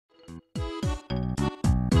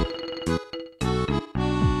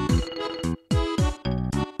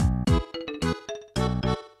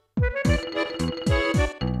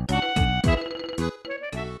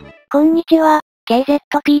こんにちは、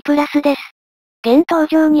KZP プラスです。現登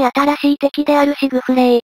場に新しい敵であるシグフ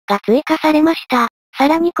レイが追加されました。さ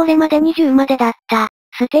らにこれまで20までだった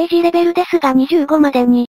ステージレベルですが25まで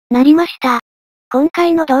になりました。今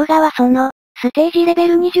回の動画はそのステージレベ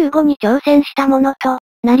ル25に挑戦したものと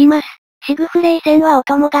なります。シグフレイ戦はお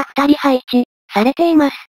供が2人配置されてい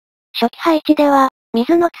ます。初期配置では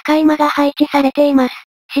水の使い魔が配置されています。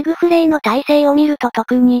シグフレイの体勢を見ると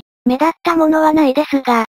特に目立ったものはないです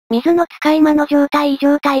が、水の使い魔の状態異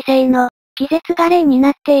常耐性の気絶が例にな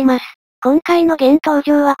っています。今回の現登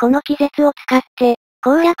場はこの気絶を使って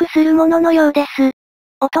攻略するもののようです。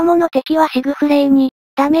お供の敵はシグフレイに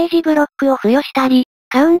ダメージブロックを付与したり、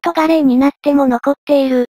カウントが例になっても残ってい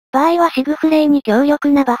る場合はシグフレイに強力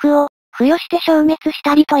なバフを付与して消滅し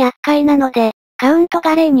たりと厄介なので、カウント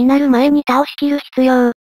が例になる前に倒しきる必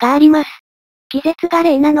要があります。気絶が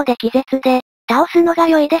例なので気絶で倒すのが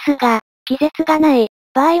良いですが、気絶がない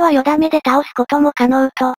場合はよだめで倒すことも可能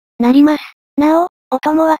となります。なお、お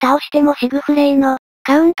供は倒してもシグフレイの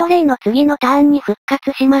カウント例の次のターンに復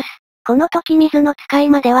活します。この時水の使い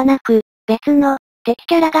魔ではなく、別の敵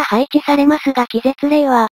キャラが配置されますが気絶例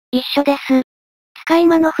は一緒です。使い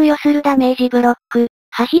魔の付与するダメージブロック、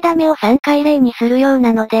破壊ダメを3回例にするよう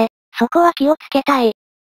なので、そこは気をつけたい。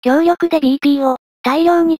強力で BP を大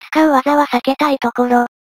量に使う技は避けたいところ。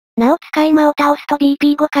なお使い魔を倒すと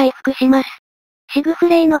BP5 回復します。シグフ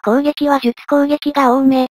レイの攻撃は術攻撃が多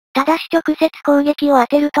め。ただし直接攻撃を当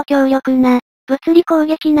てると強力な物理攻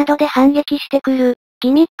撃などで反撃してくる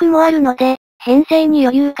ギミックもあるので、編成に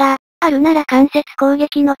余裕があるなら間接攻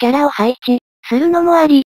撃のキャラを配置するのもあ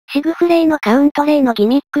り、シグフレイのカウント例のギ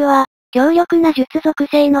ミックは強力な術属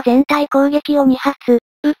性の全体攻撃を2発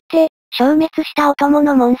撃って消滅したお供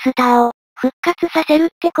のモンスターを復活させるっ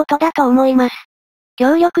てことだと思います。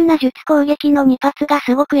強力な術攻撃の2発が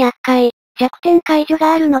すごく厄介。弱点解除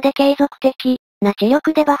があるので継続的な知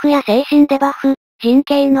力デバフや精神デバフ、人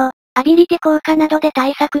形のアビリティ効果などで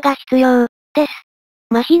対策が必要です。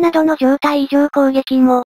麻痺などの状態異常攻撃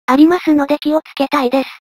もありますので気をつけたいです。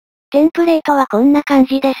テンプレートはこんな感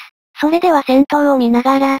じです。それでは戦闘を見な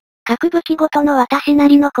がら、各武器ごとの私な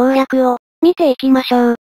りの攻略を見ていきまし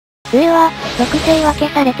ょう。杖は属性分け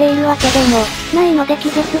されているわけでもないので気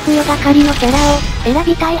絶付与係のキャラを選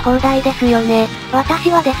びたい放題ですよね。私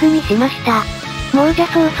はデスにしました。亡者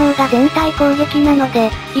早々が全体攻撃なので、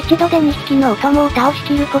一度で2匹のお供を倒し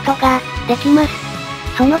きることができます。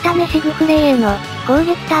そのためシグフレイへの攻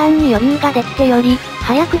撃ターンに余裕ができてより、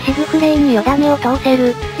早くシグフレイによだめを通せ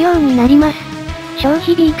るようになります。消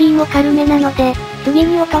費 BP も軽めなので、次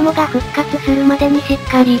にお供が復活するまでにしっ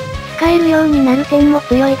かり使えるようになる点も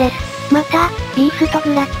強いです。また、ビースト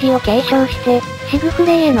グラッジを継承して、シグフ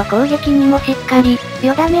レイへの攻撃にもしっかり、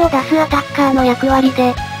よだめを出すアタッカーの役割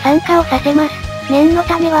で、参加をさせます。念の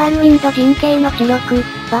ためワールウィンド陣形の知力、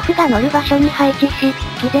バフが乗る場所に配置し、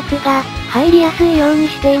気絶が入りやすいように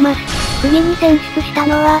しています。次に選出した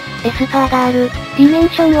のは、エスパーガール、ディメン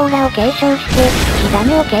ションオーラを継承して、火ダ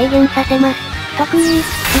メを軽減させます。特に、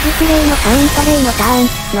シグフレイのカウントレイのター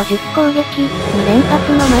ンの術攻撃2連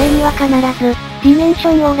発の前には必ず、ディメンシ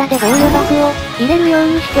ョンオーラで防御バフを入れるよう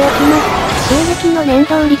にしておきます。攻撃の念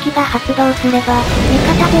動力が発動すれば、味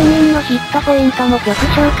方全員のヒットポイントも極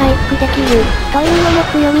小回復できる、というのも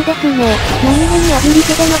強みですね。何気にアビリ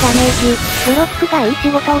ティでのダメージ、ブロックがいい仕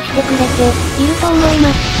事をしてくれていると思いま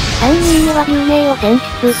す。3人目は10名を選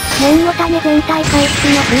出、念のため全体回復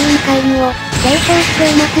の封印回2を継承して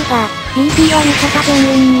いますが、BP は味方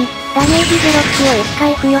全員にダメージブロックを1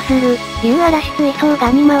回付与する、竜嵐追走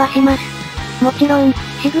がに回します。もちろん、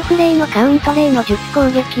シグフレイのカウント例の術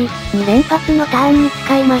攻撃、2連発のターンに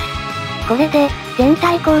使います。これで、全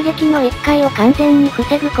体攻撃の1回を完全に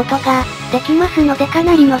防ぐことができますのでか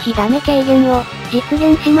なりの火ダメ軽減を実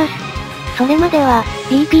現します。それまでは、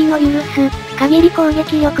BP の許す、限り攻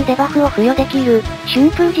撃力デバフを付与できる、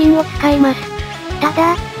春風陣を使います。た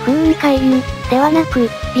だ、封印回遊ではなく、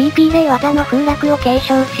BP 例技の風落を継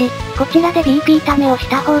承し、こちらで BP ためをし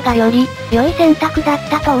た方がより良い選択だっ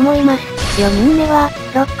たと思います。4人目は、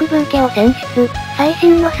ロックブーケを選出。最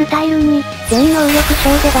新のスタイルに、全能力小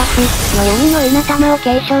デバフの闇の稲玉を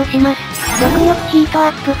継承します。極力ヒートア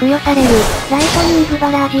ップ付与される、ライトニング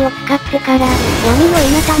バラージを使ってから、闇の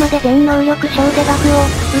稲玉で全能力小デバフを打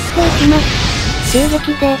っていきます。襲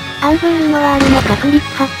撃で、アンブールノワールの確率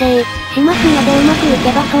発生しますのでうまくい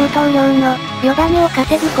けば相当量のよだめを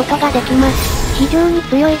稼ぐことができます。非常に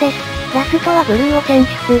強いです。ラストはブルーを選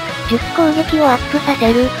出、術攻撃をアップさ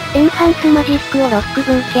せる、エンハンスマジックをロック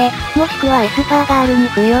ブーケ、もしくはエスパーガールに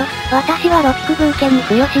付与。私はロックブーケに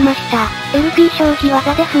付与しました。LP 消費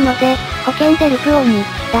技ですので、保険でルプオに、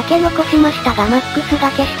だけ残しましたがマックスが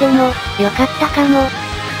消しても、よかったかも。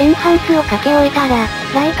エンハンスをかけ終えたら、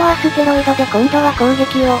ライトアステロイドで今度は攻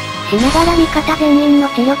撃を、しながら味方全員の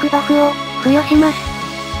知力バフを、付与します。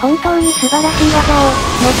本当に素晴らしい技を、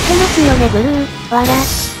持ってますよねブルー、わら。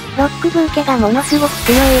ロックブーケがものすごく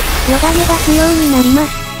強い、よだれが不要になりま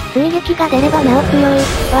す。追撃が出ればなお強い、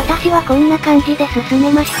私はこんな感じで進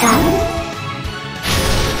めました。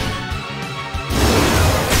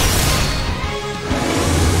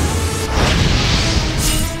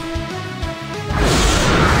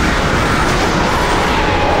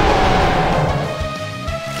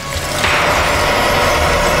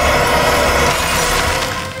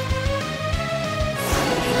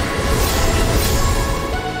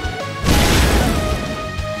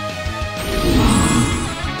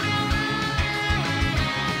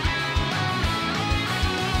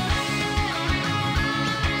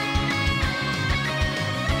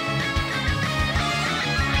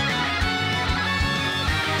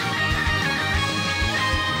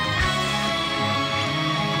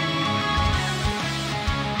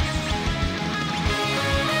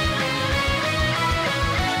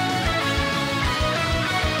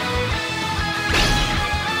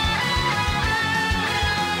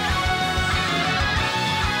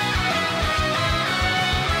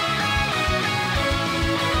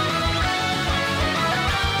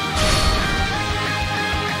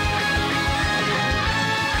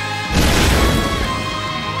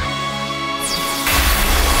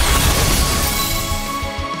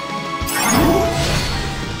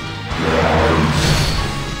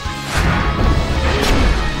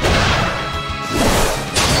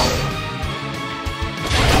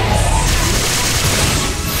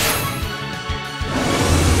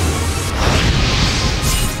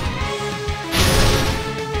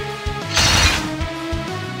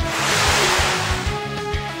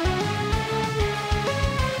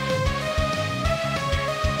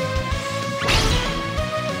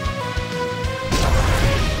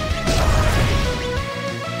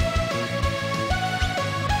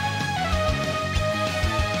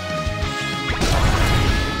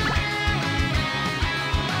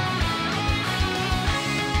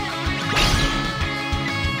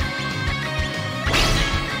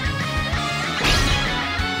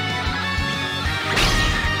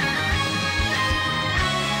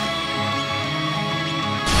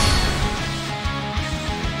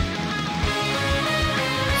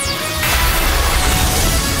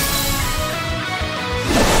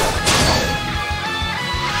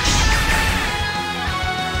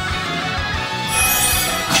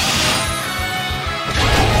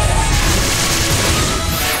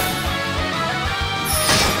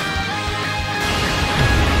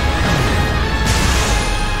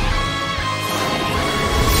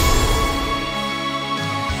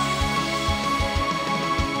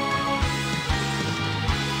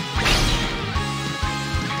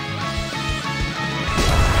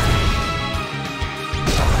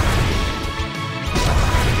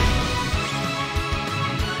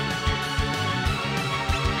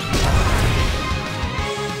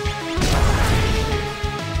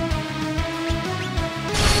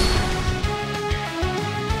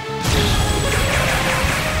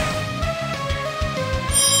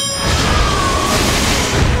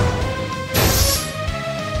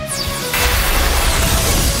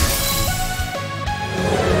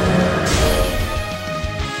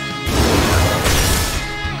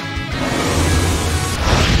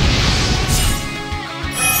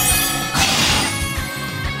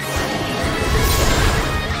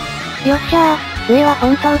よっしゃー、杖は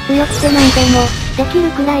本当強くて何でも、できる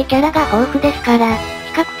くらいキャラが豊富ですから、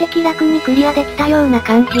比較的楽にクリアできたような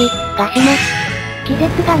感じ、がします。気絶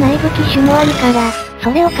がない武器種もあるから、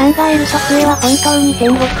それを考えると杖は本当に天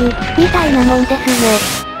国、みたいなもんです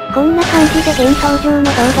ね。こんな感じで現登場の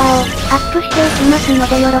動画を、アップしていきますの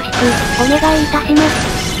でよろしく、お願いいたしま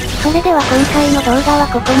す。それでは今回の動画は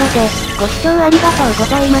ここまで、ご視聴ありがとうご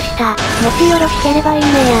ざいました。もしよろしければいいね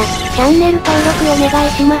や、チャンネル登録お願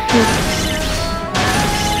いします。